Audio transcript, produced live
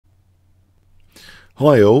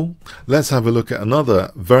Hi all, let's have a look at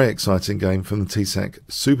another very exciting game from the TCEC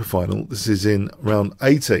Super Final. This is in round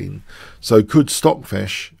 18. So could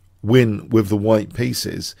Stockfish win with the white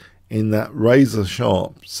pieces in that razor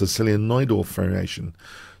sharp Sicilian Najdorf variation?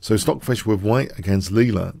 So Stockfish with white against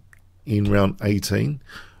Leela in round 18.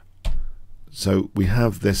 So we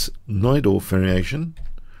have this Najdorf variation.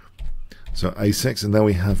 So a6, and now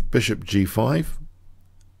we have bishop g5,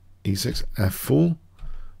 e6, f4,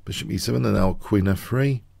 bishop e7, and now queen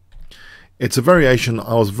f3. It's a variation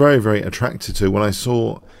I was very attracted to when I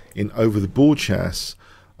saw in Over the Board Chess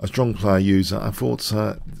a strong player user. I thought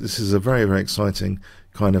this is a very exciting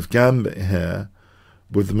kind of gambit here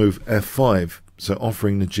with the move f5, so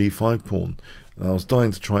offering the g5 pawn. And I was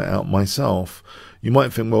dying to try it out myself. You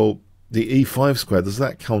might think, well, the e5 square, does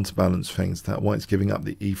that counterbalance things, that white's giving up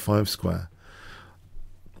the e5 square?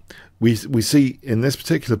 We see in this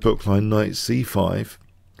particular book line knight c5,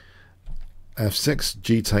 f6,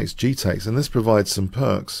 g takes, and this provides some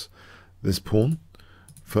perks, this pawn,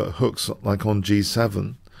 for hooks like on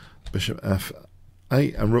g7, bishop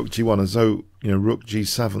f8, and rook g1, as though, rook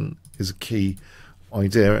g7 is a key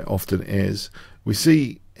idea. It often is. We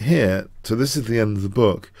see here, so this is the end of the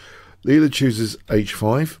book, Leela chooses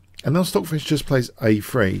h5, and now Stockfish just plays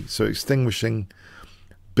a3, so extinguishing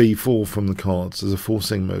b4 from the cards as a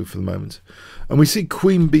forcing move for the moment. And we see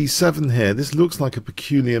queen b7 here. This looks like a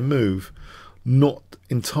peculiar move, not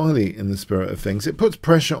entirely in the spirit of things. It puts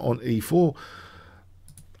pressure on e4.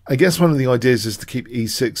 I guess one of the ideas is to keep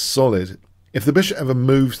e6 solid. If the bishop ever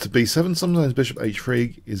moves to b7, sometimes bishop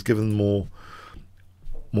h3 is given more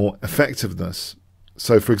effectiveness.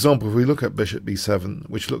 So for example, if we look at bishop b7,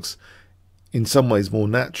 which looks in some ways more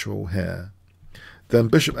natural here, then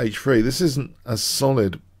bishop h3, this isn't as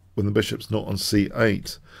solid when the bishop's not on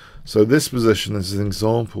c8. So this position is an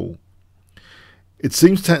example. It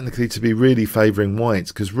seems technically to be really favouring white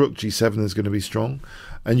because rook g7 is going to be strong.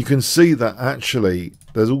 And you can see that actually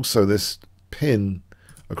there's also this pin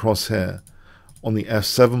across here on the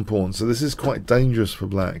f7 pawn. So this is quite dangerous for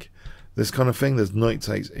black. This kind of thing, there's knight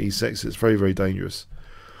takes e6, it's very dangerous.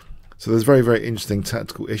 So there's very interesting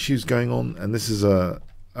tactical issues going on, and this is a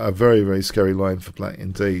very scary line for black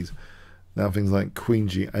indeed. Now things like queen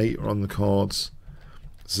g8 are on the cards.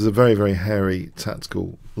 This is a very hairy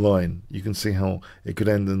tactical line. You can see how it could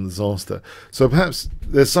end in disaster. So perhaps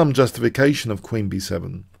there's some justification of queen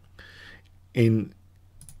b7 in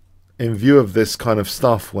view of this kind of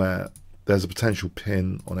stuff where there's a potential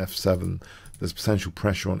pin on f7, there's potential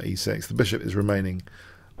pressure on e6. The bishop is remaining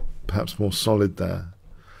perhaps more solid there.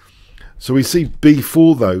 So we see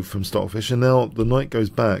b4 though from Stockfish, and now the knight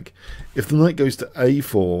goes back. If the knight goes to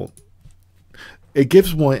a4, it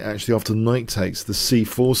gives white actually after knight takes the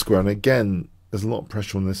c4 square, and again there's a lot of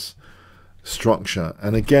pressure on this structure.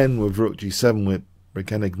 And again with rook g7 we're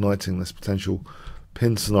again igniting this potential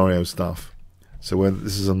pin scenario stuff. So where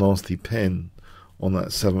this is a nasty pin on that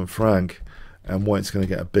 7th rank, and white's going to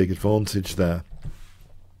get a big advantage there.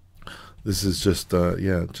 This is just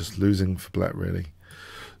just losing for black really.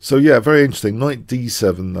 So yeah, very interesting. Knight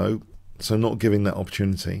d7 though, so not giving that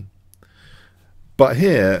opportunity. But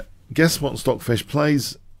here, guess what Stockfish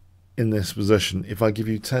plays in this position if I give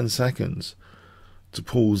you 10 seconds to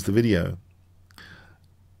pause the video.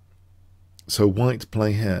 So white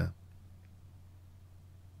play here.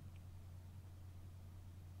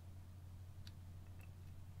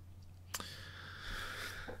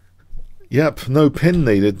 Yep, no pin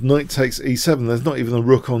needed. Knight takes e7. There's not even a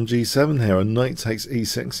rook on g7 here. And knight takes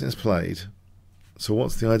e6 is played. So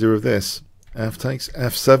what's the idea of this? F takes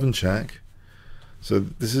f7 check. So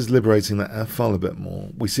this is liberating that f file a bit more.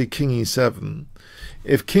 We see king e7.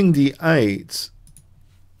 If king d8,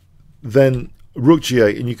 then rook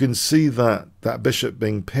g8, and you can see that bishop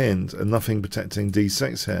being pinned and nothing protecting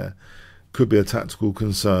d6 here could be a tactical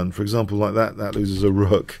concern. For example, like that loses a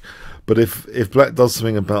rook. But if black does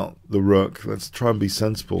something about the rook, let's try and be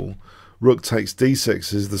sensible. Rook takes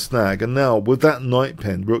d6 is the snag, and now with that knight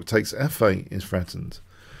pinned, rook takes f8 is threatened.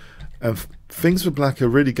 And things for black are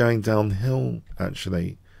really going downhill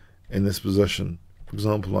actually in this position. For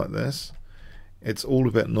example, like this, it's all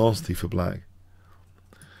a bit nasty for black.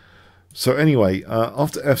 So anyway,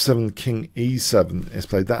 after f7, king e7 is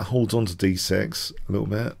played. That holds on to d6 a little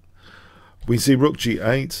bit. We see rook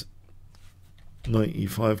g8, knight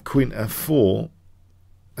e5, queen f4,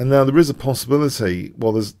 and now there is a possibility.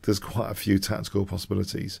 Well, there's quite a few tactical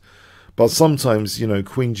possibilities, but sometimes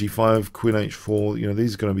queen g5, queen h4,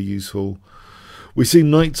 these are going to be useful. We see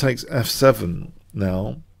knight takes f7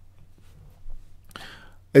 now.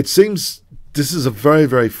 It seems this is a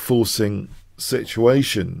very forcing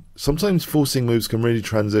situation. Sometimes forcing moves can really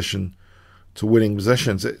transition to winning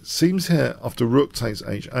positions. It seems here after rook takes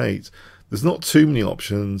h8, there's not too many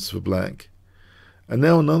options for black. And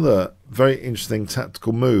now another very interesting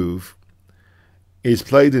tactical move is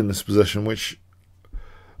played in this position, which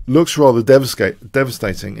looks rather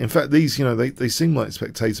devastating. In fact, these, you know, they seem like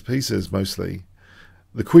spectator pieces mostly.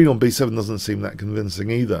 The queen on b7 doesn't seem that convincing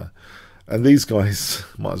either. And these guys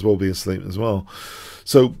might as well be asleep as well.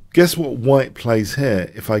 So guess what white plays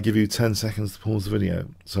here if I give you 10 seconds to pause the video.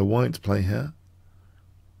 So white play here.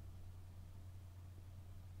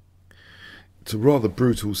 It's a rather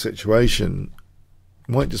brutal situation.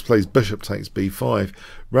 White just plays bishop takes b5,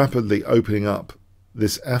 rapidly opening up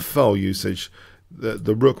this f-file usage.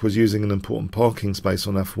 The rook was using an important parking space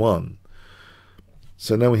on f1.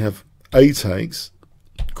 So now we have a takes,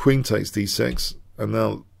 queen takes d6, and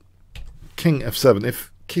now king f7.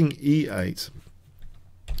 If king e8,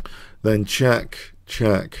 then check,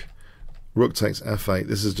 check, rook takes f8.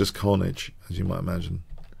 This is just carnage, as you might imagine.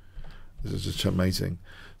 This is just checkmating.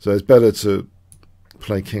 So it's better to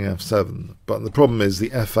play king f7. But the problem is the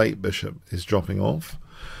f8 bishop is dropping off.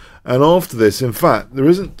 And after this, in fact, there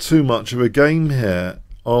isn't too much of a game here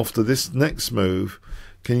after this next move.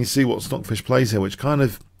 Can you see what Stockfish plays here, which kind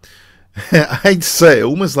of, I hate to say it,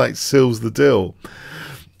 almost like seals the deal.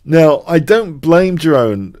 Now, I don't blame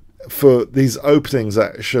Jerome for these openings,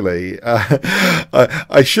 actually.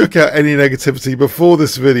 I shook out any negativity before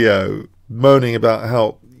this video, moaning about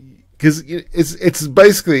how, because it's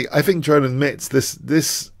basically, I think Jerome admits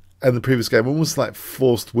this and the previous game almost like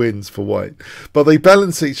forced wins for white, but they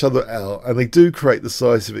balance each other out and they do create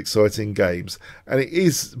decisive, exciting games. And it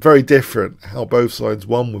is very different how both sides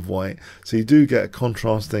won with white, so you do get a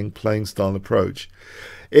contrasting playing style approach.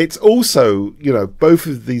 It's also, you know, both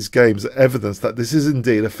of these games are evidence that this is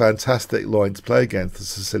indeed a fantastic line to play against the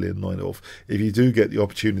Sicilian Najdorf if you do get the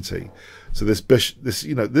opportunity. So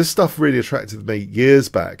this stuff really attracted me years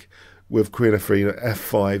back with queen f3, you know,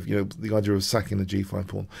 f5, you know, the idea of sacking the g5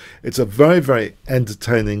 pawn. It's a very, very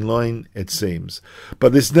entertaining line, it seems.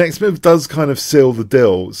 But this next move does kind of seal the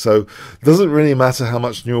deal, so it doesn't really matter how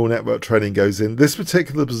much neural network training goes in. This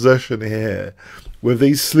particular position here, with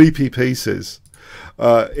these sleepy pieces,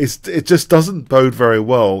 it just doesn't bode very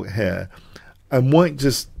well here. And white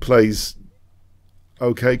just plays,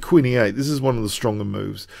 okay, queen e8. This is one of the stronger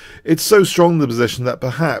moves. It's so strong, the position, that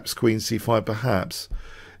perhaps queen c5, perhaps,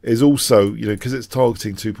 is also, you know, because it's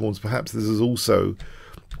targeting two pawns, perhaps this is also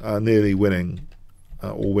nearly winning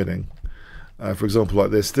or winning. For example, like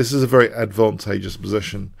this is a very advantageous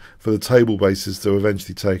position for the table bases to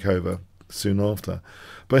eventually take over soon after.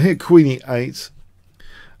 But here, queen e8,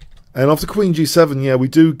 and after queen g7, yeah, we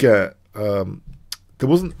do get there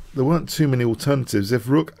weren't too many alternatives. If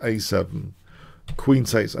rook a7, queen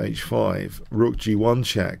takes h5, rook g1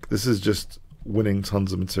 check, this is just winning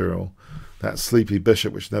tons of material. That sleepy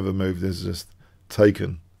bishop, which never moved, is just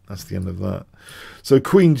taken. That's the end of that. So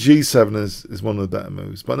queen g7 is one of the better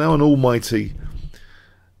moves. But now an almighty,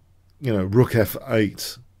 you know, rook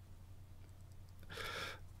f8.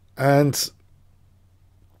 And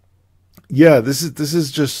yeah, this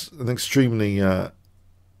is just an extremely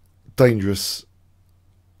dangerous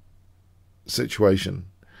situation.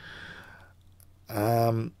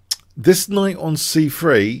 This knight on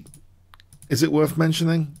c3, is it worth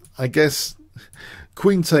mentioning? I guess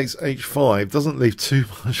queen takes h5 doesn't leave too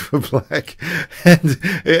much for black, and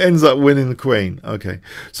it ends up winning the queen. Okay,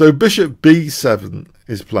 so bishop b7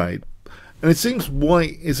 is played, and it seems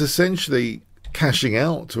white is essentially cashing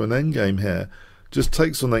out to an endgame here. Just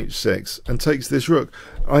takes on h6 and takes this rook.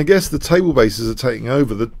 I guess the table bases are taking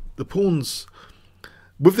over. The pawns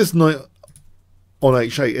with this knight on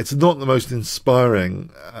h8, it's not the most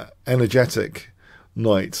inspiring, energetic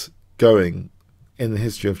knight going in the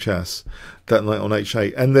history of chess, that knight on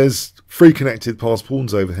h8. And there's three connected passed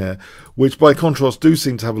pawns over here, which by contrast do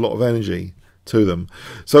seem to have a lot of energy to them.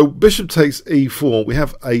 So bishop takes e4, we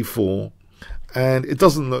have a4, and it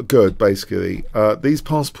doesn't look good, basically. These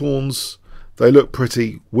passed pawns, they look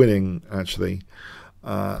pretty winning, actually.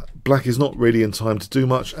 Black is not really in time to do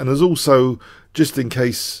much, and there's also, just in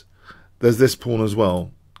case, there's this pawn as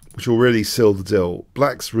well, which will really seal the deal.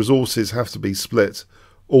 Black's resources have to be split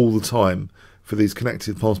all the time for these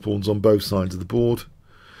connected passed pawns on both sides of the board.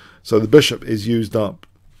 So the bishop is used up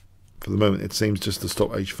for the moment, it seems, just to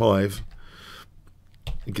stop h5.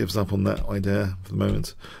 It gives up on that idea for the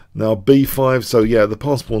moment. Now b5, so yeah, the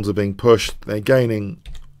passed pawns are being pushed. They're gaining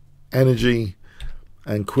energy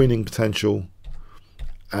and queening potential.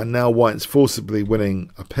 And now white's forcibly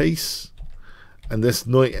winning a piece. And this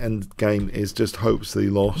knight end game is just hopelessly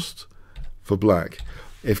lost for black.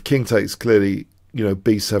 If king takes, clearly, you know,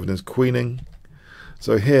 b7 is queening.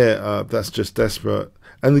 So here, that's just desperate.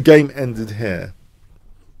 And the game ended here.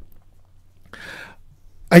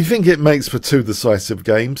 I think it makes for two decisive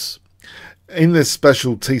games. In this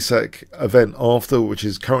special TCEC event after, which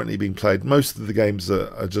is currently being played, most of the games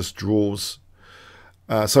are just draws.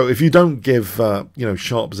 So if you don't give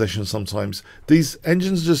sharp possession, sometimes these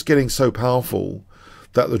engines are just getting so powerful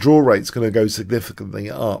that the draw rate's going to go significantly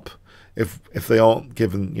up if they aren't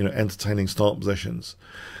given entertaining start positions.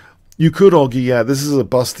 You could argue, yeah, this is a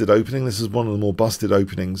busted opening. This is one of the more busted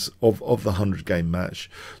openings of the 100-game match.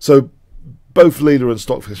 So both Leela and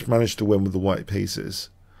Stockfish managed to win with the white pieces.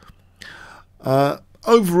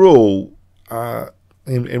 Overall,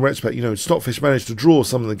 in retrospect, Stockfish managed to draw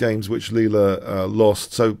some of the games which Leela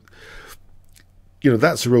lost. So,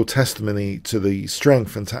 that's a real testimony to the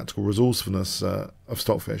strength and tactical resourcefulness of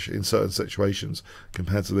Stockfish in certain situations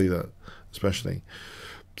compared to Leela, especially.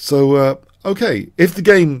 So, okay, if the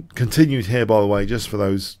game continued here, by the way, just for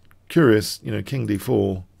those curious, King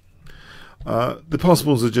D4, the pass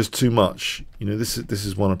pawns are just too much. This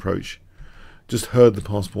is one approach. Just herd the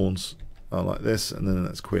pass pawns like this, and then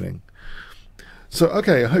that's quitting. So,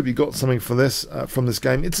 okay, I hope you got something for this from this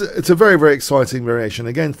game. It's a very, very exciting variation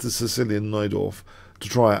against the Sicilian Najdorf to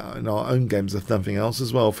try out in our own games, if nothing else,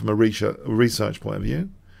 as well, from a research point of view.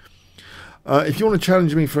 If you want to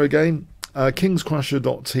challenge me for a game,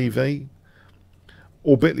 kingscrusher.tv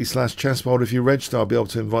or bit.ly/chessboard. If you register, I'll be able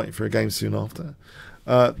to invite you for a game soon after.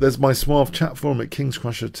 There's my Suave chat forum at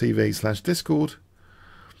kingscrusher.tv/discord.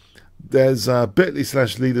 There's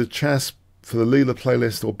bit.ly/Leela chess for the Leela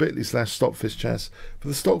playlist, or bit.ly/Stockfish chess for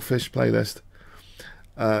the Stockfish playlist.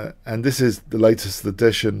 And this is the latest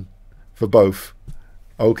edition for both.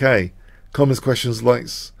 Okay. Comments, questions,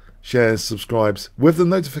 likes, shares, subscribes with the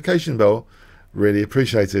notification bell. Really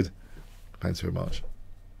appreciated. Thanks very much.